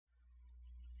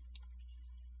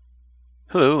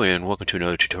Hello and welcome to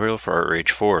another tutorial for ArtRage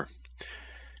 4.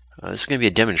 This is going to be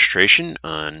a demonstration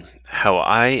on how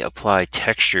I apply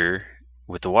texture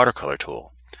with the Watercolor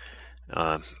tool.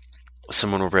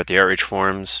 Someone over at the ArtRage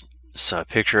forums saw a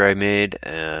picture I made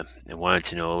and wanted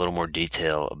to know a little more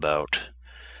detail about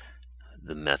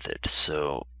the method.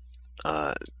 So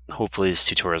hopefully this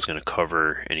tutorial is going to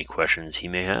cover any questions he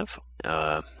may have.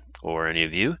 Or any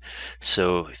of you.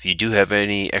 So if you do have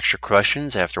any extra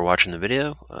questions after watching the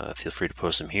video, feel free to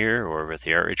post them here or over at the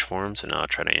ArtRage forums, and I'll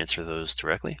try to answer those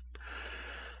directly.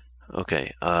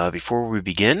 Okay, before we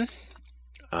begin,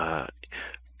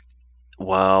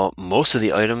 while most of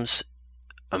the items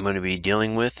I'm going to be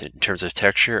dealing with in terms of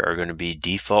texture are going to be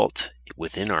default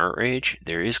within ArtRage,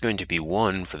 there is going to be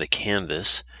one for the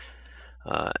canvas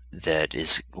that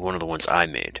is one of the ones I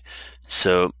made.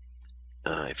 So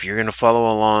if you're going to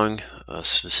follow along,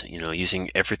 using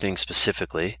everything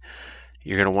specifically,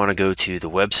 you're going to want to go to the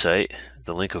website,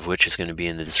 the link of which is going to be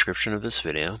in the description of this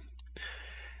video.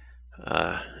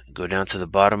 Go down to the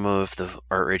bottom of the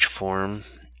ArtRage forum,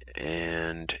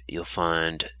 and you'll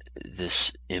find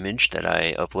this image that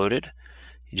I uploaded.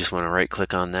 You just want to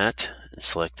right-click on that and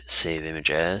select Save Image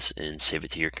As and save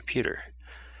it to your computer.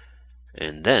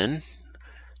 And then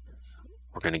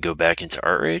we're going to go back into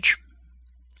ArtRage.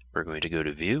 We're going to go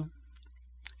to View,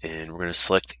 and we're going to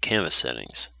select Canvas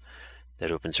Settings. That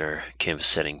opens our Canvas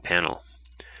Setting panel.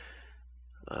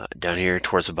 Down here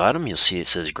towards the bottom, you'll see it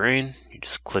says Grain. You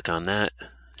just click on that,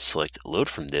 select Load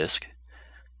from Disk,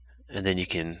 and then you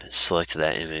can select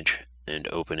that image and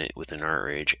open it within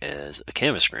ArtRage as a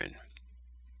canvas grain.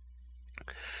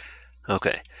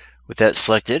 Okay, with that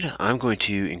selected, I'm going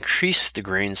to increase the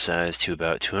grain size to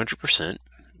about 200%.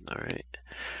 All right.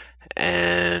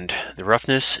 And the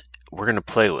roughness we're going to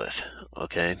play with.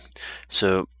 Okay,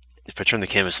 so if I turn the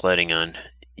canvas lighting on,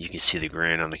 you can see the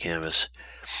grain on the canvas,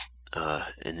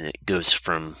 and it goes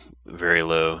from very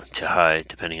low to high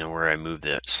depending on where I move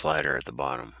that slider at the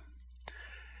bottom.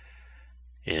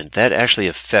 And that actually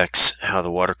affects how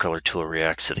the watercolor tool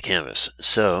reacts to the canvas.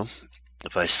 So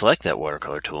if I select that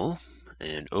watercolor tool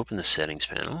and open the settings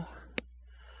panel,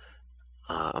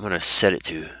 I'm going to set it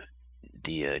to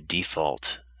the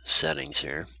default settings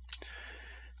here.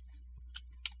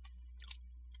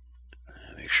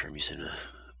 Make sure I'm using a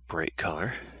bright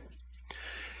color.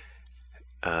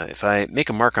 If I make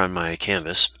a mark on my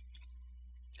canvas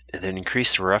and then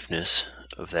increase the roughness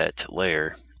of that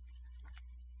layer,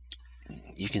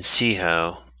 you can see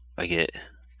how I get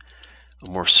a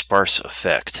more sparse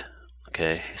effect.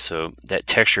 Okay, so that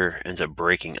texture ends up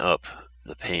breaking up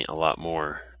the paint a lot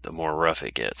more the more rough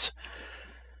it gets.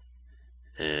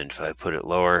 And if I put it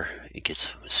lower, it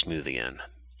gets smooth again.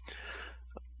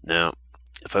 Now,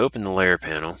 if I open the layer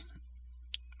panel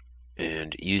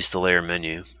and use the layer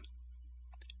menu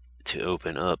to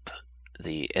open up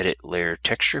the edit layer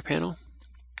texture panel,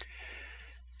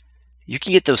 you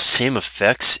can get those same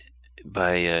effects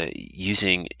by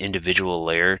using individual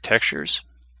layer textures.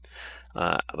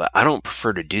 But I don't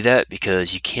prefer to do that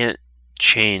because you can't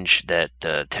change that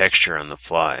texture on the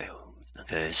fly.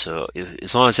 Okay, so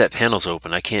as long as that panel's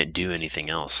open, I can't do anything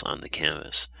else on the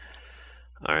canvas.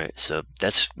 Alright, so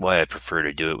that's why I prefer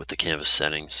to do it with the canvas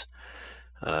settings.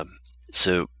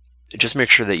 So just make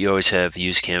sure that you always have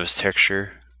Use Canvas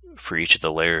Texture for each of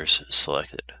the layers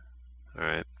selected.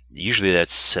 Alright, usually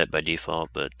that's set by default,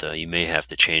 but you may have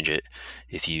to change it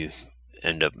if you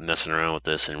end up messing around with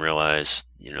this and realize,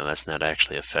 that's not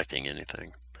actually affecting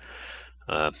anything.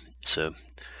 So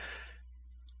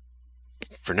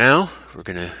for now, we're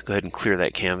going to go ahead and clear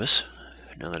that canvas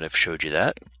now that I've showed you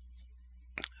that.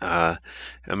 I'm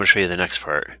going to show you the next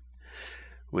part,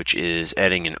 which is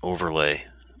adding an overlay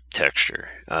texture.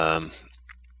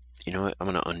 You know what? I'm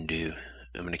going to undo.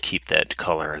 I'm going to keep that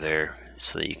color there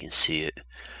so that you can see it.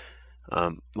 What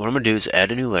I'm going to do is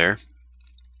add a new layer,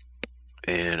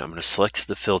 and I'm going to select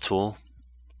the fill tool.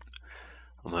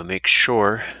 I'm going to make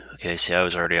sure, okay, see I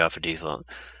was already off of default.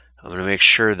 I'm going to make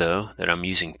sure though that I'm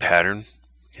using pattern.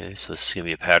 Okay, so this is going to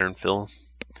be a pattern fill,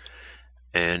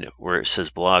 and where it says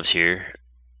blobs here,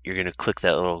 you're going to click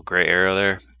that little gray arrow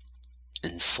there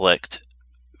and select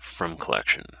from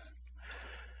collection.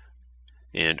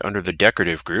 And under the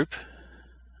decorative group,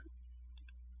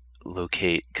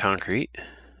 locate concrete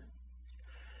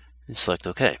and select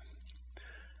OK.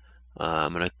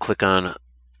 I'm going to click on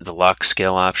the lock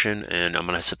scale option, and I'm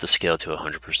going to set the scale to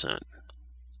 100%.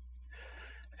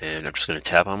 And I'm just going to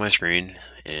tap on my screen,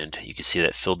 and you can see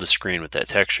that filled the screen with that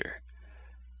texture.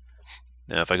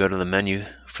 Now if I go to the menu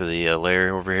for the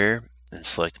layer over here and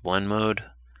select blend mode,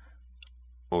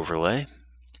 overlay,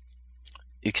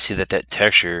 you can see that that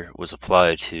texture was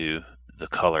applied to the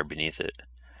color beneath it.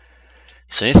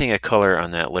 So anything I color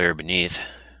on that layer beneath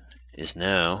is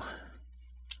now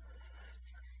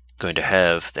going to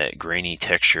have that grainy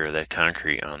texture of that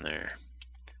concrete on there.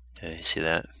 Okay, you see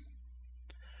that?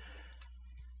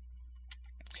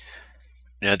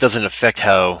 Now it doesn't affect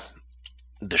how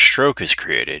the stroke is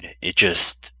created, it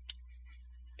just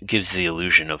gives the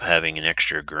illusion of having an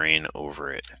extra grain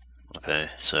over it. Okay,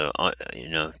 so you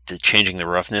know, changing the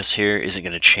roughness here isn't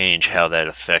going to change how that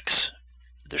affects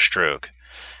the stroke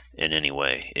in any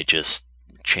way. It just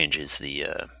changes the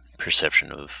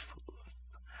perception of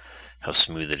how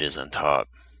smooth it is on top.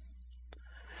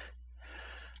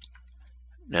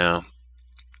 Now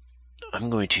I'm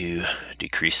going to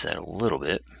decrease that a little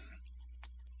bit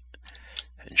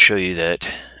and show you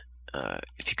that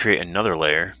if you create another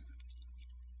layer,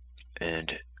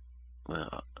 and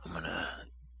well, I'm going to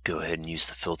go ahead and use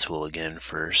the fill tool again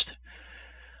first.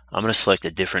 I'm going to select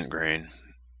a different grain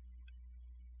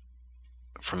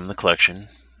from the collection.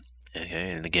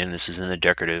 Okay, and again, this is in the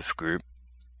decorative group.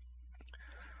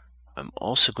 I'm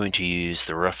also going to use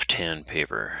the rough tan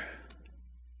paper.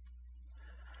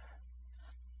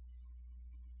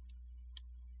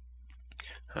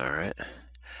 All right,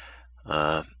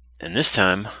 and this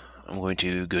time I'm going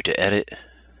to go to Edit,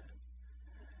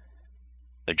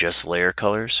 Adjust Layer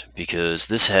Colors, because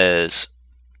this has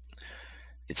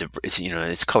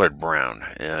it's colored brown.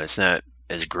 It's not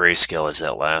as grayscale as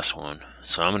that last one.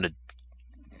 So I'm going to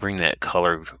bring that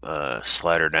color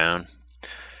slider down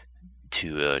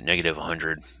to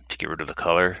 -100 to get rid of the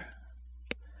color.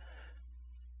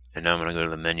 And now I'm going to go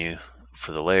to the menu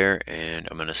for the layer, and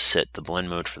I'm going to set the blend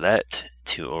mode for that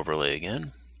to overlay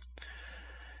again.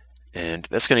 And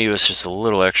that's going to give us just a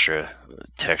little extra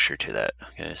texture to that.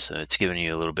 Okay, so it's giving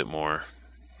you a little bit more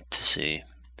to see.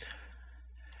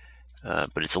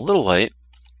 But it's a little light.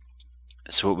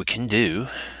 So what we can do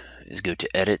is go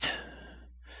to Edit,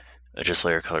 Adjust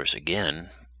Layer Colors again,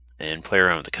 and play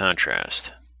around with the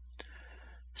contrast.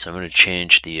 So I'm going to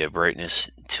change the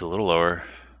brightness to a little lower,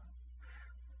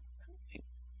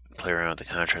 play around with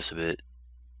the contrast a bit,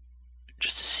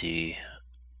 just to see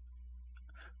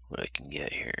what I can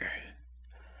get here.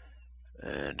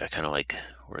 And I kind of like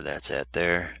where that's at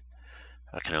there.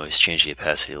 I can always change the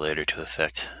opacity later to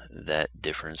affect that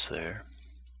difference there.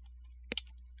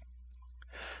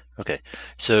 Okay,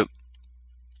 so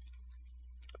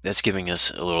that's giving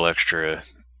us a little extra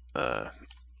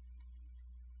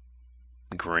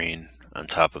grain on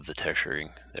top of the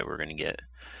texturing that we're going to get.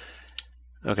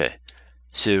 Okay,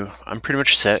 so I'm pretty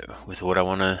much set with what I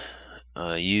want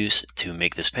to use to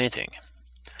make this painting.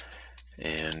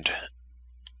 And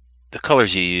the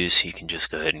colors you use, you can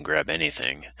just go ahead and grab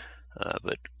anything.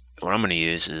 But what I'm going to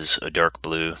use is a dark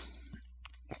blue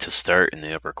to start in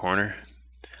the upper corner.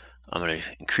 I'm going to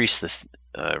increase the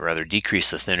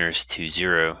decrease the thinners to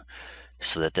 0,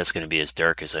 so that that's going to be as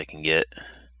dark as I can get.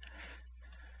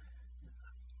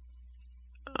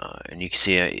 And you can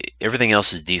see everything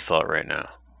else is default right now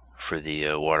for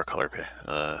the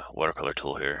watercolor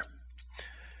tool here.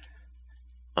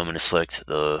 I'm going to select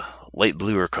the light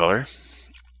bluer color,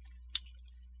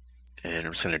 and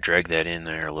I'm just going to drag that in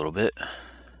there a little bit.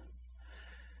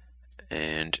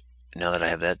 And now that I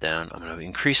have that down, I'm going to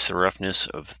increase the roughness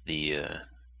of the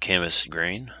canvas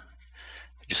grain.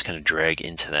 Just kind of drag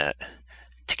into that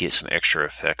to get some extra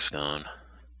effects going.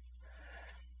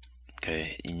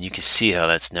 Okay, and you can see how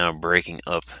that's now breaking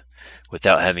up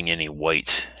without having any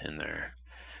white in there.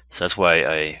 So that's why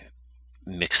I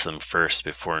mix them first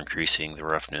before increasing the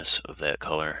roughness of that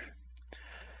color.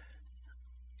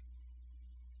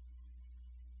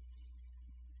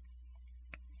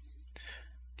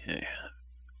 Okay.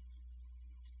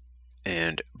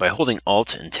 And by holding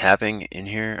Alt and tapping in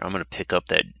here, I'm going to pick up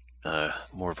that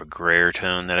more of a grayer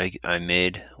tone that I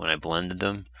made when I blended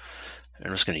them.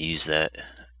 I'm just going to use that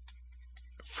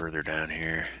further down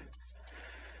here.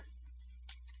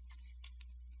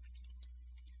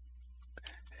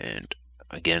 And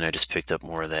again, I just picked up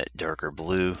more of that darker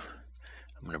blue.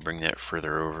 I'm going to bring that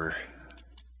further over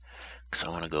because I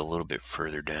want to go a little bit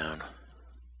further down.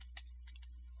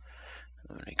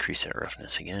 I'm going to increase that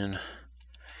roughness again.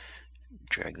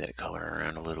 Drag that color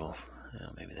around a little.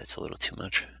 Maybe that's a little too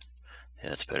much. Yeah,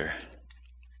 that's better.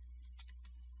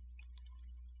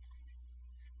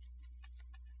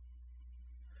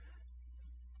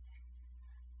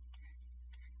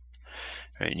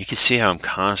 All right, and you can see how I'm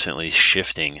constantly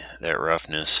shifting that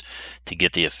roughness to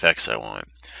get the effects I want.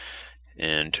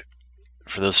 And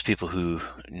for those people who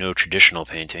know traditional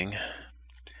painting,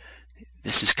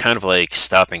 this is kind of like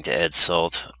stopping to add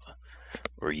salt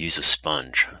or use a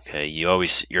sponge. Okay,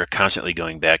 you're constantly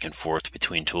going back and forth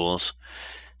between tools.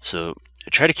 So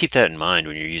try to keep that in mind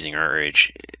when you're using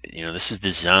ArtRage. You know, this is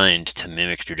designed to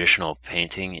mimic traditional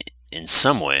painting in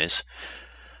some ways,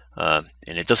 and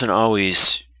it doesn't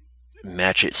always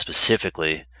match it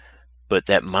specifically, but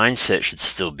that mindset should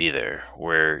still be there,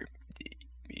 where,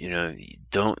 you know,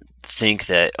 don't think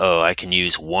that, oh, I can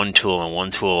use one tool and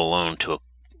one tool alone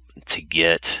to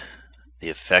get the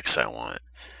effects I want.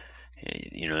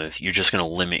 You know, if you're just going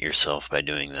to limit yourself by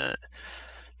doing that.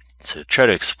 So try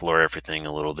to explore everything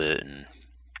a little bit and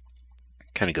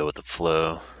kind of go with the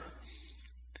flow.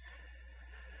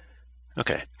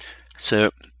 Okay, so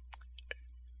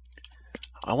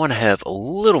I want to have a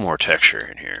little more texture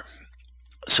in here.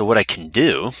 So what I can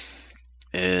do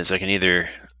is I can either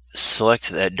select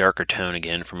that darker tone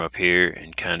again from up here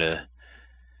and kind of,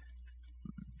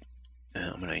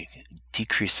 I'm going to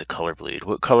decrease the color bleed.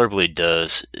 What color bleed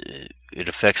does, it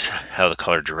affects how the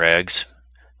color drags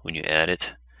when you add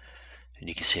it. And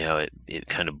you can see how it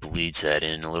kind of bleeds that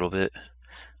in a little bit.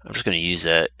 I'm just going to use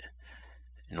that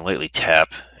and lightly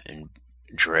tap and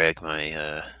drag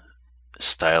my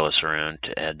stylus around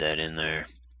to add that in there.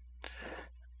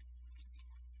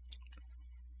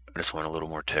 I just want a little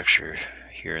more texture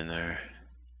here and there.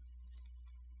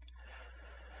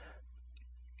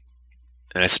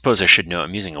 And I suppose I should know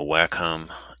I'm using a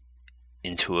Wacom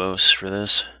Intuos for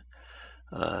this.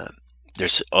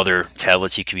 There's other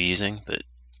tablets you could be using, but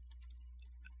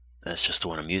that's just the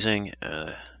one I'm using.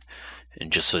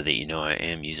 And just so that you know, I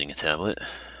am using a tablet,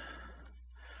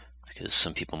 because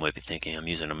some people might be thinking I'm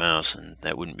using a mouse, and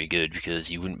that wouldn't be good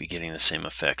because you wouldn't be getting the same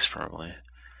effects probably.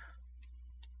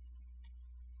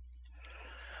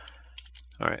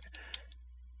 Alright,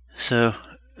 so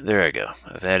there I go.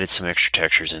 I've added some extra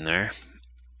textures in there,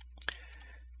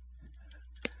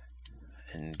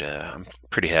 and I'm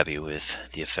pretty happy with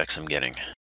the effects I'm getting.